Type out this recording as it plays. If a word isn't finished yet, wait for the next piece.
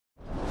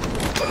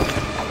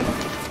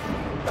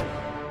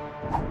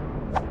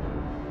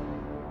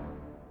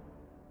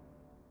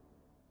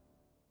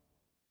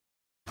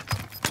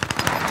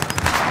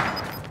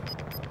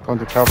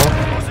Going to cover.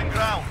 Losing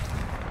ground.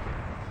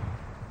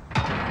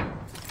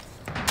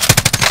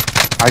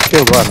 I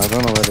killed one. I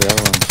don't know where the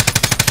other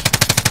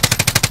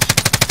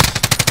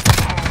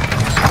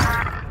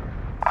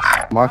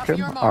one. Mark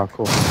him? Ah,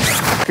 cool.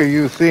 What are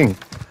you seeing?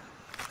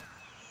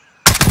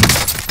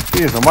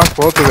 Jeez, I marked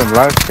both of them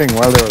live ping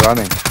while they were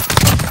running.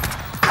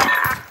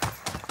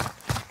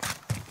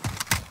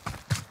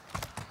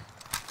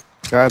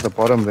 Guy at the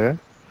bottom there.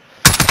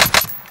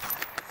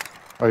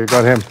 Oh, you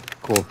got him.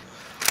 Cool.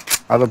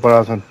 Other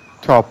brothers on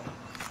top.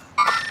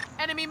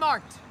 Enemy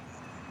marked.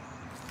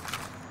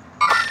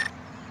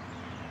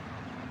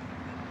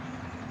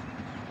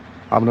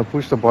 I'm gonna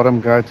push the bottom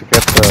guy to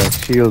get the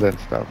shield and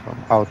stuff.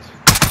 I'm out.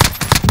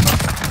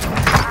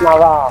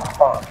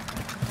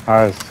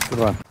 Nice, good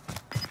one.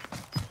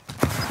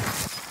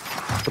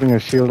 Putting a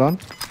shield on.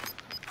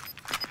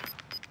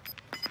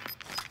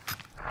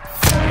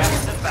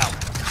 Gas inbound.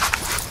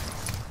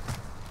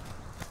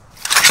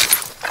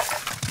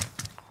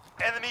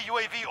 Enemy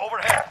UAV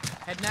overhead.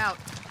 Heading out.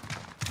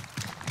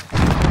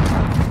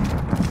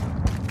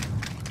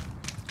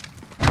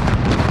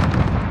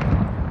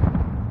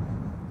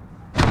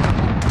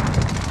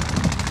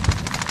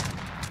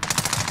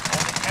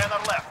 Only 10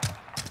 are left.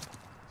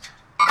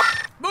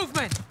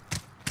 Movement.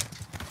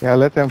 Yeah,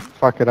 let them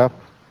fuck it up.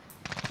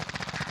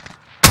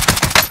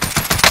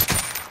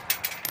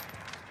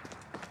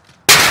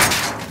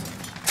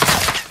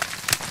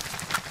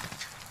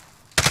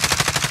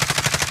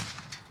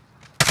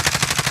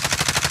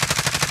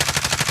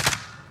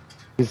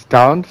 He's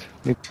downed.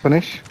 Need to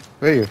finish.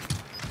 Where are you?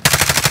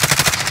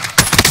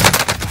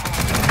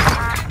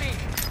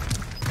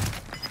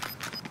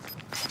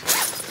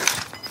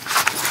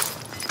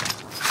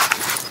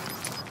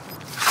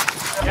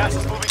 Gas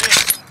is moving in.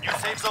 New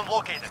safe zone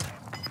located.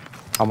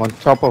 I'm on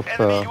top of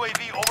Enemy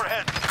UAV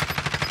overhead.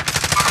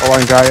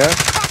 one guy, yeah?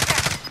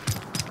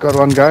 Got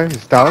one guy.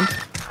 He's down.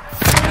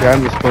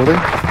 Behind this building.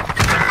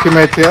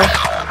 Teammate here.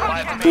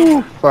 5 Ooh,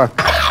 remaining. fuck.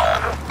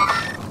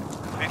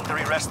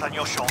 Victory rests on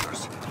your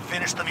shoulders.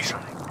 Finish the mission.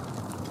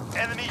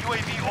 Enemy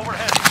UAV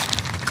overhead.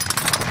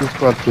 2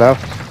 squads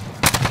left.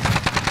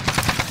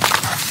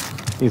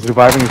 He's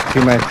reviving his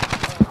teammate.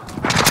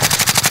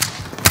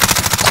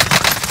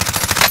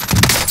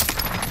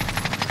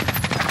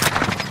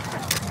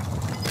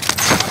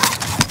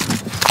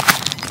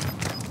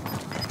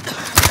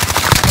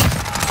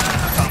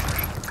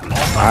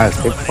 Nice,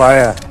 hip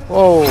fire.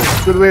 Whoa,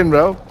 good win,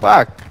 bro.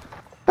 Fuck.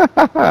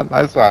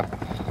 Nice one.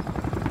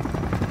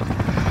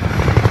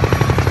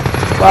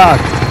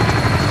 Fuck.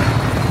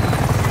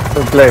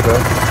 Good play, bro.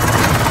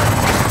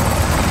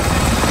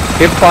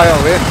 Hip fire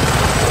win.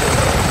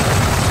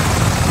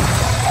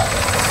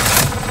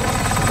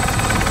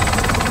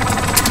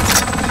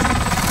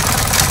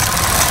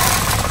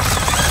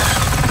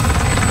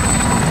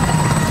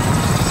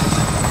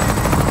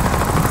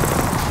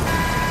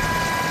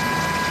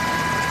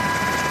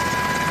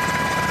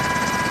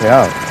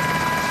 Yeah.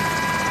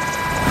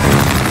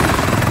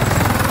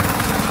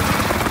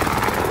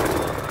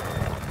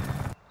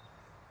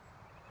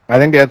 I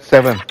think they had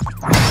 7.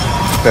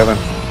 7.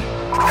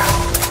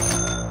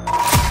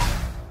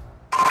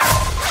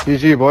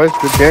 GG boys,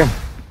 good game.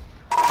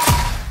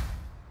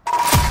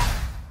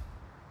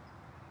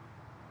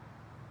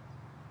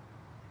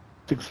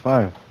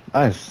 6-5.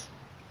 Nice.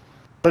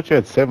 Thought you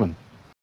had 7.